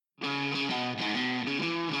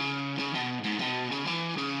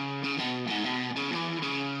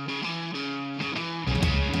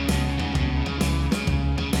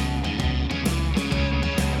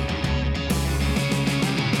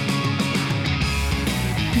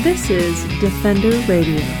This is Defender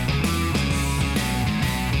Radio.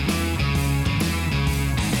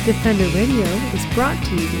 Defender Radio is brought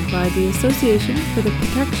to you by the Association for the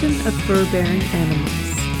Protection of Fur-Bearing Animals.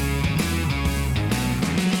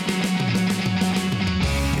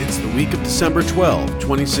 It's the week of December 12,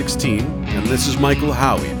 2016, and this is Michael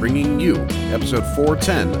Howie bringing you episode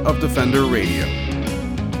 410 of Defender Radio.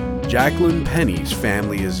 Jacqueline Penny's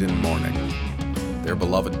family is in mourning. Their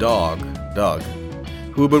beloved dog, Doug,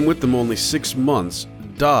 who had been with them only 6 months,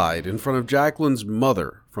 died in front of Jacqueline's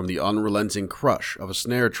mother from the unrelenting crush of a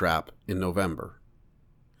snare trap in November.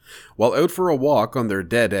 While out for a walk on their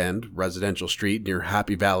dead-end residential street near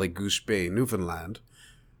Happy Valley Goose Bay, Newfoundland,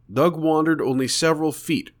 Doug wandered only several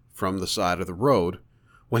feet from the side of the road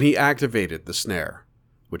when he activated the snare,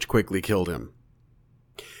 which quickly killed him.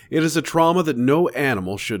 It is a trauma that no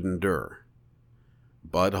animal should endure.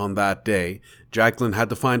 But on that day, Jacqueline had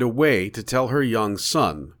to find a way to tell her young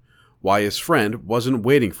son why his friend wasn't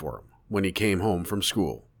waiting for him when he came home from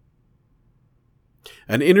school.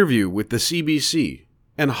 An interview with the CBC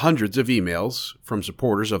and hundreds of emails from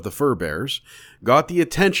supporters of the fur bearers got the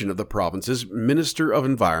attention of the province's Minister of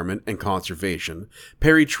Environment and Conservation,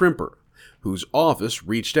 Perry Trimper, whose office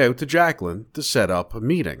reached out to Jacqueline to set up a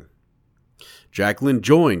meeting. Jacqueline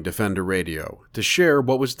joined Defender Radio to share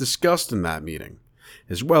what was discussed in that meeting,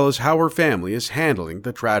 as well as how her family is handling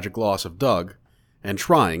the tragic loss of Doug and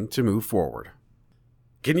trying to move forward.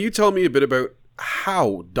 Can you tell me a bit about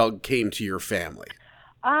how Doug came to your family?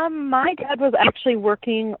 My dad was actually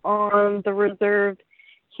working on the reserve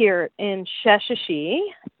here in Sheshatshiu,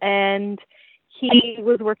 and he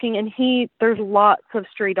was working, and there's lots of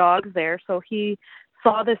stray dogs there, so he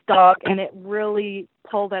saw this dog, and it really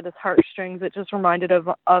pulled at his heartstrings. It just reminded of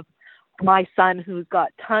my son, who's got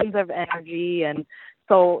tons of energy, and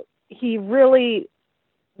so he really,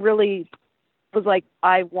 really was like,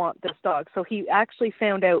 I want this dog. So he actually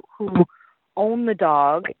found out who owned the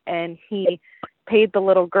dog, and he paid the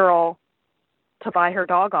little girl to buy her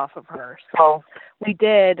dog off of her. So we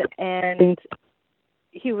did, and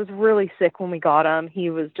he was really sick when we got him. He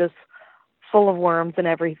was just full of worms and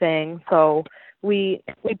everything. So we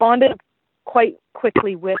bonded quite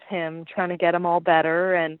quickly with him, trying to get him all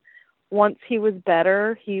better. And once he was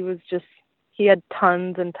better, he had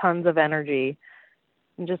tons and tons of energy,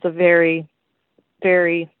 and just a very,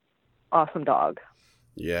 very awesome dog.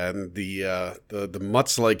 Yeah, and the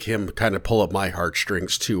mutts like him kind of pull up my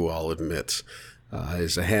heartstrings too, I'll admit.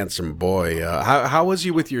 He's a handsome boy. How was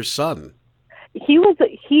he with your son?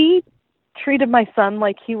 He treated my son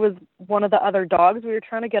like he was one of the other dogs. We were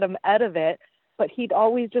trying to get him out of it, but he'd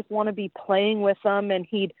always just want to be playing with them, and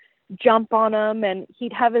he'd jump on him, and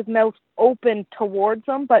he'd have his mouth open towards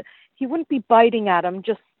them, but he wouldn't be biting at him,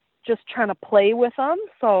 just trying to play with them.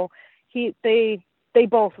 So they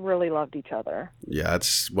both really loved each other. Yeah,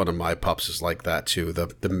 it's one of my pups is like that too.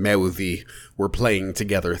 The mouthy, we're playing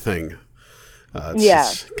together thing.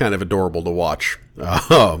 It's kind of adorable to watch.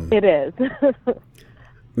 It is.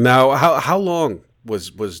 Now, how long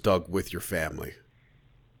was Doug with your family?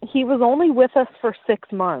 He was only with us for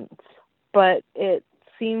 6 months, but it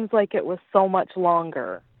seems like it was so much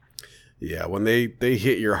longer. Yeah, when they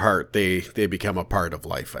hit your heart, they become a part of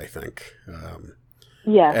life, I think.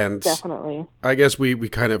 Yes, and definitely. I guess we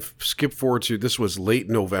kind of skip forward to, this was late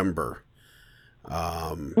November.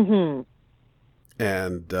 Mm-hmm.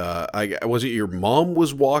 And was it your mom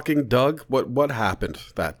was walking Doug? What happened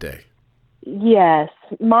that day? Yes,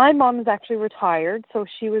 my mom is actually retired, so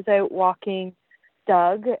she was out walking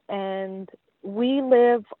Doug, and we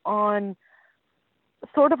live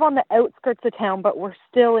sort of on the outskirts of town, but we're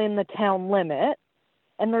still in the town limit,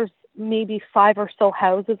 and there's maybe 5 or so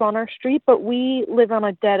houses on our street, but we live on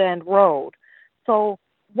a dead-end road. So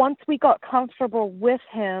once we got comfortable with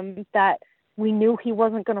him, that we knew he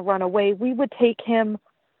wasn't going to run away, we would take him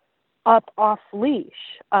up off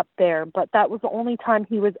leash up there, but that was the only time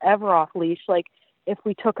he was ever off leash. Like, if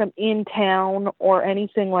we took him in town or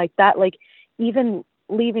anything like that, like even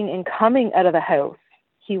leaving and coming out of the house,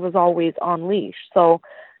 he was always on leash. So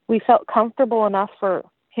we felt comfortable enough for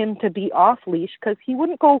him to be off leash, because he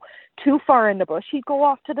wouldn't go too far in the bush. He'd go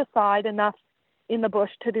off to the side enough in the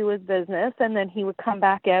bush to do his business, and then he would come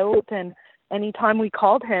back out, and anytime we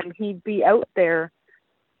called him, he'd be out there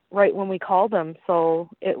right when we called him. So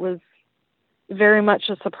it was very much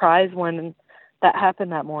a surprise when that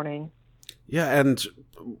happened that morning. Yeah, and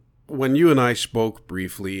when you and I spoke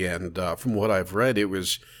briefly, and from what I've read, it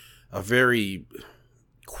was a very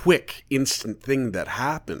quick, instant thing that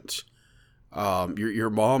happened. Your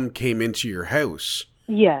mom came into your house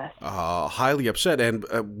Yes. highly upset.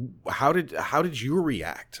 And how did you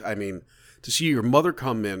react? I mean, to see your mother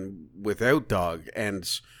come in without Doug, and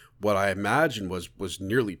what I imagine was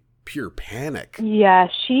nearly pure panic. Yeah,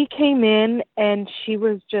 she came in and she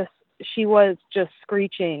was just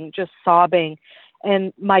screeching, just sobbing.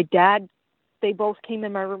 And my dad, they both came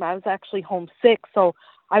in my room. I was actually homesick, so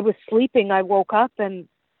I was sleeping. I woke up and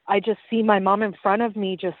I just see my mom in front of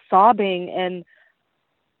me just sobbing, and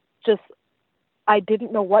just, I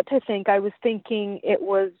didn't know what to think. I was thinking it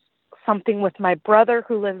was something with my brother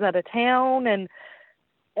who lives out of town, and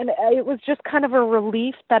it was just kind of a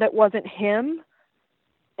relief that it wasn't him.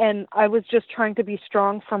 And I was just trying to be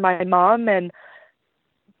strong for my mom. And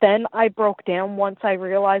then I broke down once I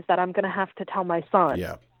realized that I'm going to have to tell my son.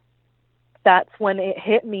 Yeah. That's when it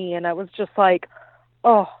hit me. And I was just like,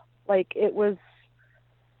 oh, like it was,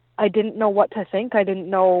 I didn't know what to think. I didn't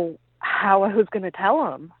know how I was going to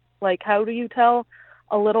tell him. Like, how do you tell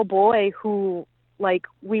a little boy who, like,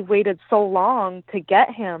 we waited so long to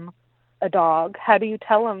get him a dog? How do you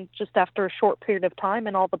tell him just after a short period of time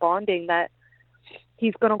and all the bonding that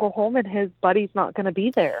he's going to go home and his buddy's not going to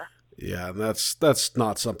be there? Yeah, and that's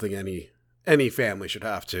not something any family should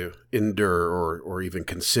have to endure or even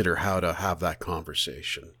consider how to have that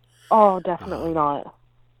conversation. Oh, definitely not.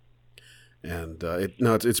 And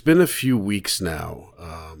it's been a few weeks now.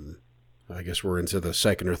 I guess we're into the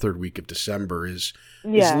second or third week of December. Is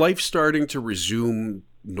life starting to resume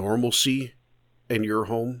normalcy in your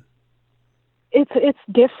home? It's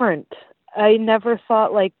different. I never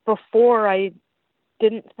thought, like, before, I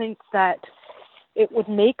didn't think that it would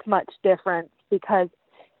make much difference because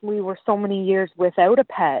we were so many years without a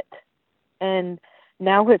pet. And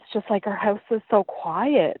now it's just like our house is so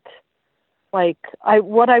quiet. Like,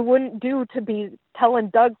 what I wouldn't do to be telling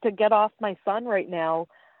Doug to get off my son right now,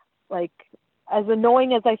 like, as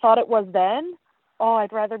annoying as I thought it was then,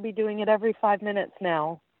 I'd rather be doing it every 5 minutes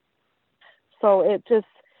now. So it's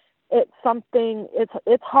something,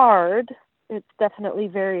 it's hard. It's definitely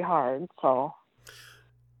very hard, so.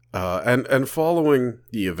 And following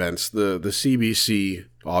the events, the CBC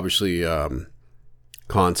obviously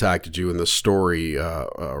contacted you, and the story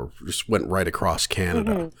just went right across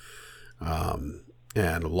Canada. Mm-hmm.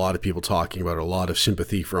 And a lot of people talking about it, a lot of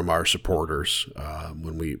sympathy from our supporters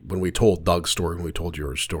when we told Doug's story, when we told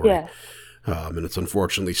your story. Yes. And it's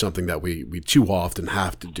unfortunately something that we too often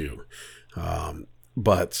have to do.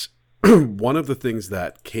 But one of the things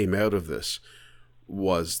that came out of this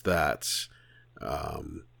was that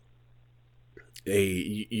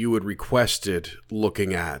you had requested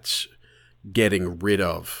looking at getting rid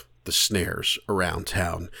of the snares around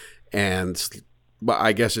town, and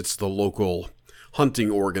I guess it's the local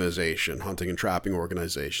hunting and trapping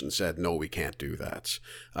organization said, no, we can't do that.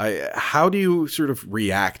 How do you sort of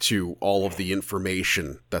react to all of the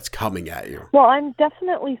information that's coming at you? Well, I'm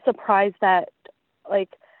definitely surprised that, like,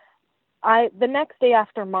 the next day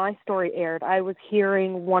after my story aired, I was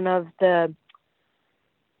hearing one of the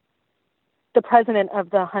president of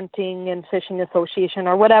the Hunting and Fishing Association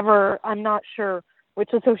or whatever, I'm not sure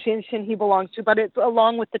which association he belongs to, but it's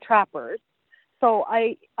along with the trappers. So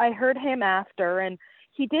I heard him after, and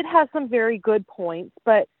he did have some very good points,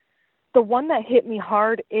 but the one that hit me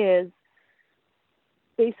hard is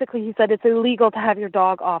basically he said it's illegal to have your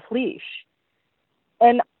dog off leash.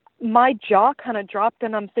 And my jaw kind of dropped,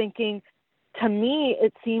 and I'm thinking, to me,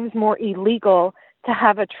 it seems more illegal to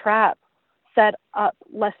have a trap set up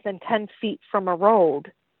less than 10 feet from a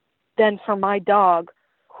road than for my dog,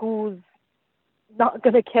 who's not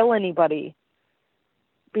going to kill anybody,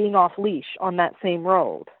 being off leash on that same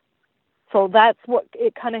road. So that's what,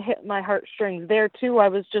 it kind of hit my heartstrings there too. I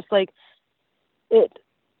was just like, it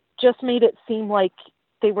just made it seem like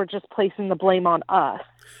they were just placing the blame on us.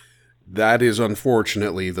 That is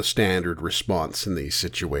unfortunately the standard response in these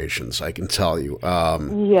situations, I can tell you.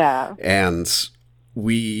 Yeah. And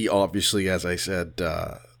we obviously, as I said,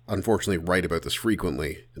 unfortunately write about this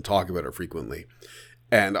frequently and talk about it frequently.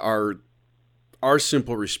 And our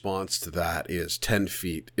simple response to that is 10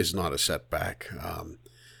 feet is not a setback.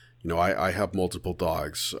 I have multiple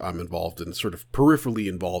dogs. I'm peripherally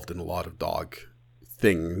involved in a lot of dog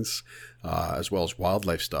things, as well as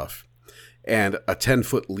wildlife stuff. And a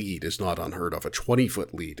 10-foot lead is not unheard of. A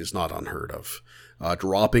 20-foot lead is not unheard of.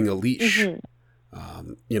 Dropping a leash.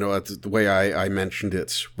 Mm-hmm. The way I mentioned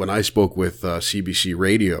it when I spoke with CBC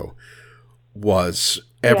Radio was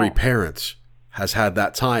every parent has had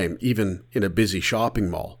that time, even in a busy shopping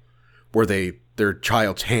mall, where their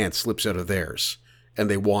child's hand slips out of theirs and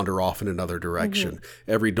they wander off in another direction.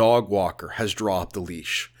 Mm-hmm. Every dog walker has dropped the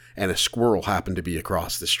leash and a squirrel happened to be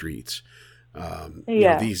across the street.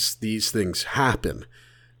 These things happen.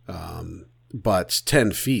 But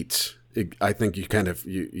 10 feet, I think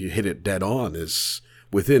you hit it dead on, is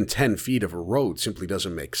within 10 feet of a road simply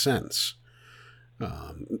doesn't make sense.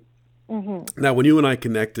 Now, when you and I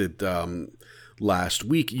connected last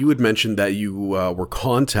week, you had mentioned that you were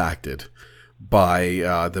contacted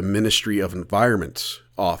by the Ministry of Environment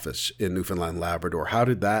office in Newfoundland, Labrador. How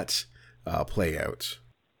did that play out?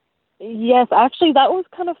 Yes, actually, that was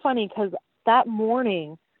kind of funny because that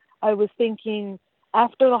morning I was thinking,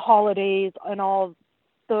 after the holidays and all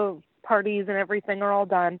the parties and everything are all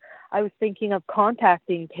done, I was thinking of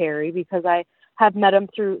contacting Perry because I have met him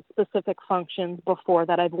through specific functions before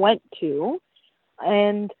that I've went to.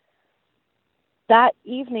 And that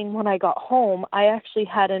evening when I got home, I actually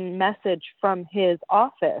had a message from his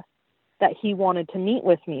office that he wanted to meet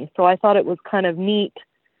with me. So I thought it was kind of neat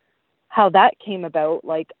how that came about.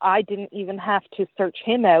 Like, I didn't even have to search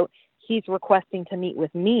him out. He's requesting to meet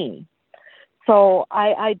with me. So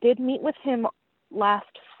I did meet with him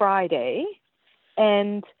last Friday,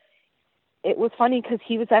 and it was funny because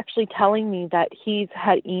he was actually telling me that he's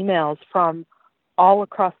had emails from all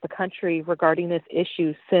across the country regarding this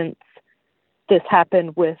issue since this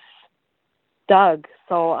happened with Doug.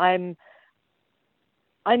 So I'm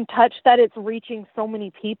touched that it's reaching so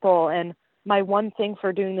many people, and my one thing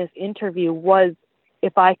for doing this interview was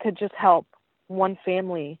if I could just help one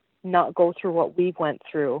family not go through what we went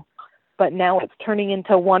through. But now it's turning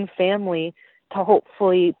into one family to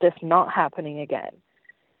hopefully this not happening again.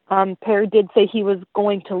 Perry did say he was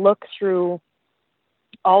going to look through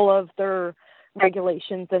all of their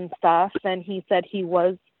regulations and stuff, and he said he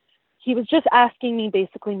was just asking me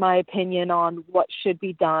basically my opinion on what should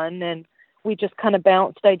be done, and we just kind of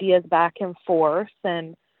bounced ideas back and forth,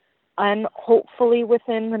 and hopefully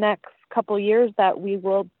within the next couple of years that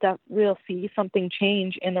we'll see something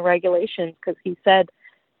change in the regulations, because he said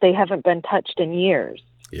they haven't been touched in years.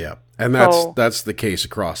 Yeah, and that's the case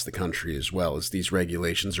across the country as well, as these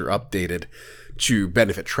regulations are updated to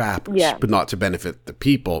benefit trappers, but not to benefit the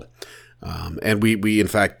people. And we in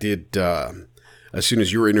fact did, as soon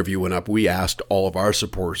as your interview went up, we asked all of our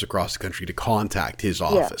supporters across the country to contact his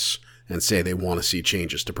office and say they want to see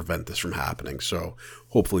changes to prevent this from happening. So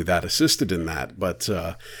hopefully that assisted in that. But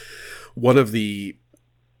one of the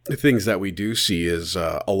things that we do see is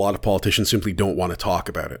a lot of politicians simply don't want to talk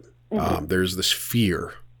about it. There's this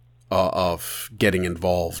fear of getting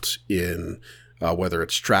involved in whether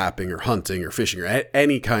it's trapping or hunting or fishing or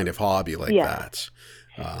any kind of hobby like that.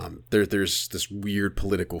 There's this weird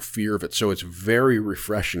political fear of it. So it's very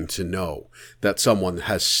refreshing to know that someone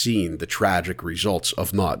has seen the tragic results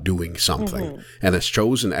of not doing something and has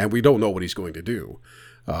chosen, and we don't know what he's going to do.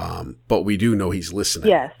 But we do know he's listening.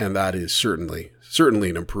 Yes. And that is certainly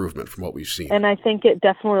an improvement from what we've seen. And I think it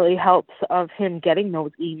definitely helps of him getting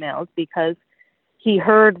those emails, because he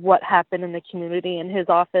heard what happened in the community in his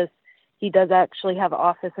office. He does actually have an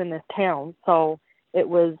office in this town. So it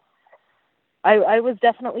was, I was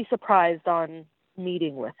definitely surprised on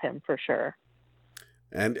meeting with him for sure.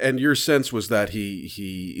 And your sense was that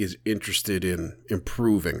he is interested in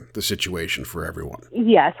improving the situation for everyone.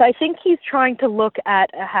 Yes, I think he's trying to look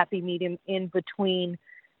at a happy medium in between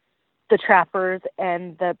the trappers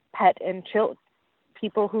and the pet and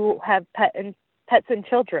people who have pets and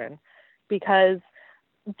children, because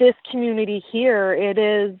this community here, it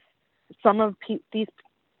is some of these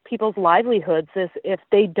people's livelihoods. If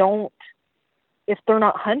they're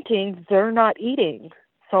not hunting, they're not eating.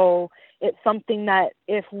 So it's something that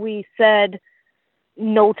if we said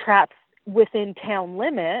no traps within town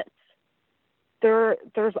limits, there's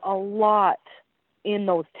a lot in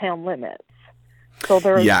those town limits. So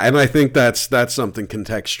and I think that's something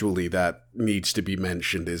contextually that needs to be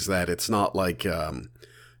mentioned, is that it's not like in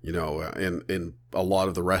a lot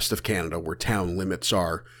of the rest of Canada where town limits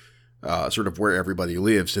are sort of where everybody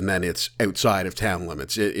lives, and then it's outside of town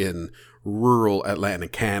limits. In rural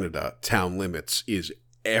Atlantic Canada, town limits is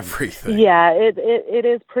everything. Yeah, it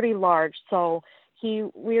is pretty large. So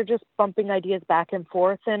we're just bumping ideas back and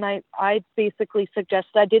forth, and I basically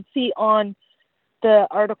suggested, I did see on the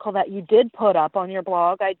article that you did put up on your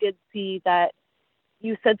blog, I did see that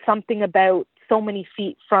you said something about so many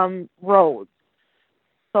feet from roads.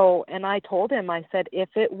 So, and I told him, I said, if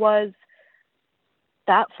it was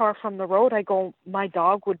that far from the road, my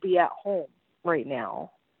dog would be at home right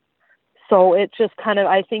now. So it just kind of,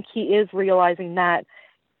 I think he is realizing that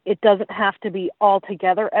it doesn't have to be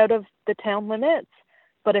altogether out of the town limits,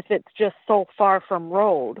 but if it's just so far from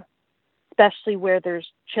road, especially where there's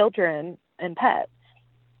children and pets.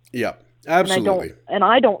 Yeah, absolutely. And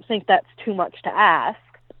I don't think that's too much to ask,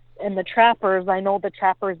 and the trappers, I know the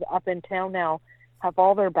trappers up in town now have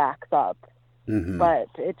all their backs up. Mm-hmm. But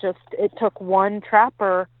it took one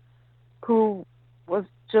trapper who was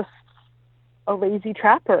just a lazy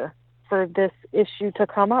trapper for this issue to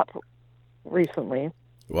come up recently.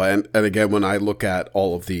 Well, and again, when I look at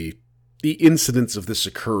all of the incidents of this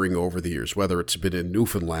occurring over the years, whether it's been in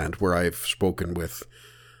Newfoundland, where I've spoken with,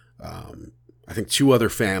 I think 2 other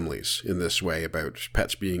families in this way about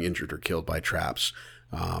pets being injured or killed by traps,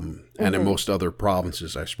 and in most other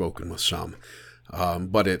provinces I've spoken with some,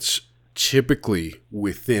 but it's typically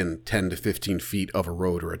within 10 to 15 feet of a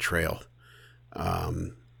road or a trail.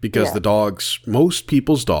 Because the dogs, most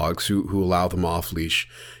people's dogs who allow them off leash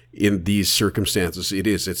in these circumstances,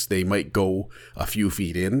 it's they might go a few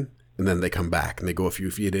feet in and then they come back, and they go a few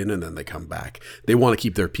feet in and then they come back. They want to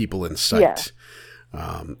keep their people in sight.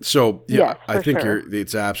 I think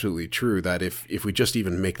it's absolutely true that if we just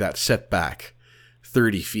even make that setback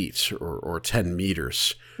 30 feet or 10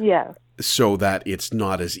 meters, so that it's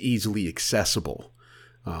not as easily accessible.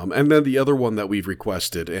 And then the other one that we've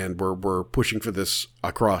requested, and we're pushing for this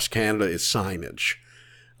across Canada, is signage.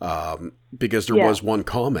 Because there was one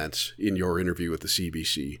comment in your interview with the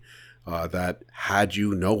CBC that had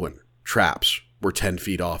you known traps were 10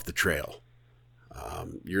 feet off the trail,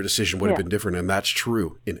 your decision would have been different. And that's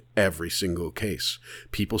true in every single case.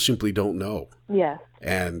 People simply don't know. Yeah.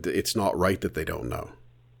 And it's not right that they don't know.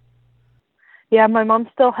 Yeah, my mom's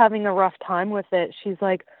still having a rough time with it. She's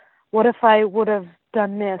like, what if I would have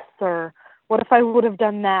done this, or what if I would have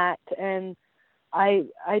done that? And I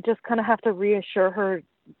just kind of have to reassure her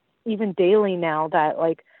even daily now that,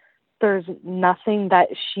 like, there's nothing that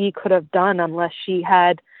she could have done unless she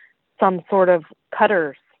had some sort of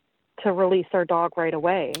cutters to release our dog right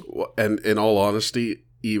away. And in all honesty,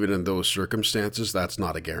 even in those circumstances, that's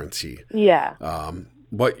not a guarantee. Yeah.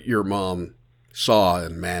 What your mom saw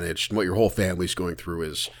and managed, and what your whole family's going through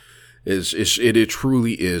it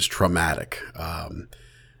truly is traumatic.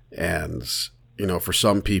 And, you know, for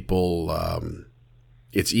some people,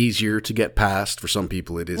 it's easier to get past. For some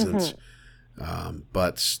people, it isn't.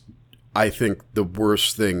 But I think the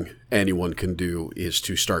worst thing anyone can do is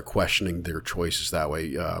to start questioning their choices that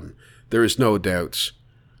way. There is no doubt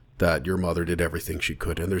that your mother did everything she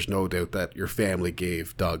could, and there's no doubt that your family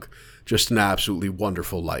gave Doug just an absolutely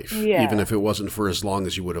wonderful life, even if it wasn't for as long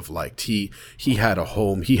as you would have liked. He had a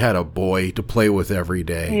home. He had a boy to play with every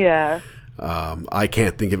day. Yeah. I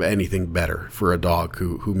can't think of anything better for a dog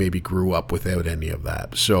who maybe grew up without any of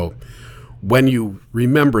that. So when you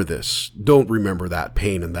remember this, don't remember that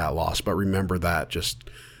pain and that loss, but remember that just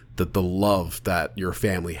the love that your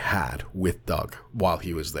family had with Doug while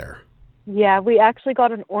he was there. Yeah, we actually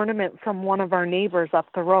got an ornament from one of our neighbors up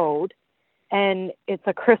the road, and it's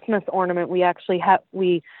a Christmas ornament. We actually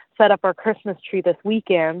we set up our Christmas tree this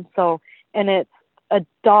weekend. And it's a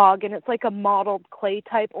dog, and it's like a modeled clay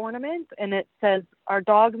type ornament, and it says our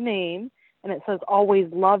dog's name, and it says always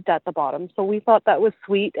loved at the bottom. So we thought that was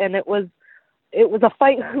sweet, and it was a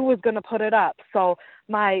fight who was going to put it up. So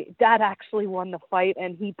my dad actually won the fight,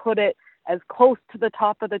 and he put it as close to the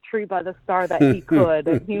top of the tree by the star that he could.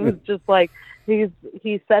 And he was just like, he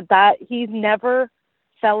said that he never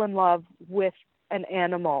fell in love with an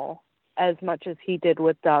animal as much as he did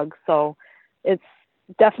with Doug. So it's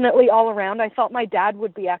definitely all around. I felt my dad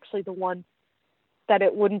would be actually the one that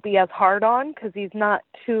it wouldn't be as hard on, because he's not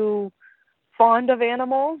too fond of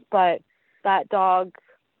animals, but that dog,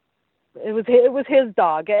 it was his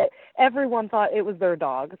dog. Everyone thought it was their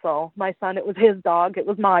dog. So my son, it was his dog. It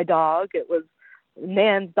was my dog. It was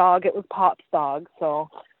Nan's dog. It was Pop's dog. So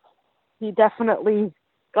he definitely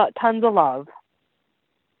got tons of love.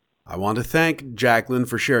 I want to thank Jacqueline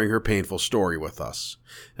for sharing her painful story with us,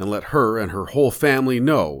 and let her and her whole family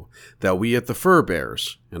know that we at the Fur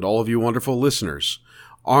Bears, and all of you wonderful listeners,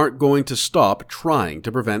 aren't going to stop trying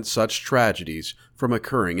to prevent such tragedies from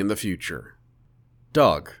occurring in the future.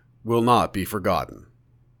 Doug will not be forgotten.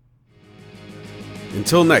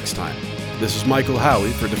 Until next time, this is Michael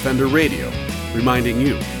Howie for Defender Radio, reminding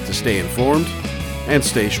you to stay informed and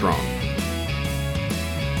stay strong.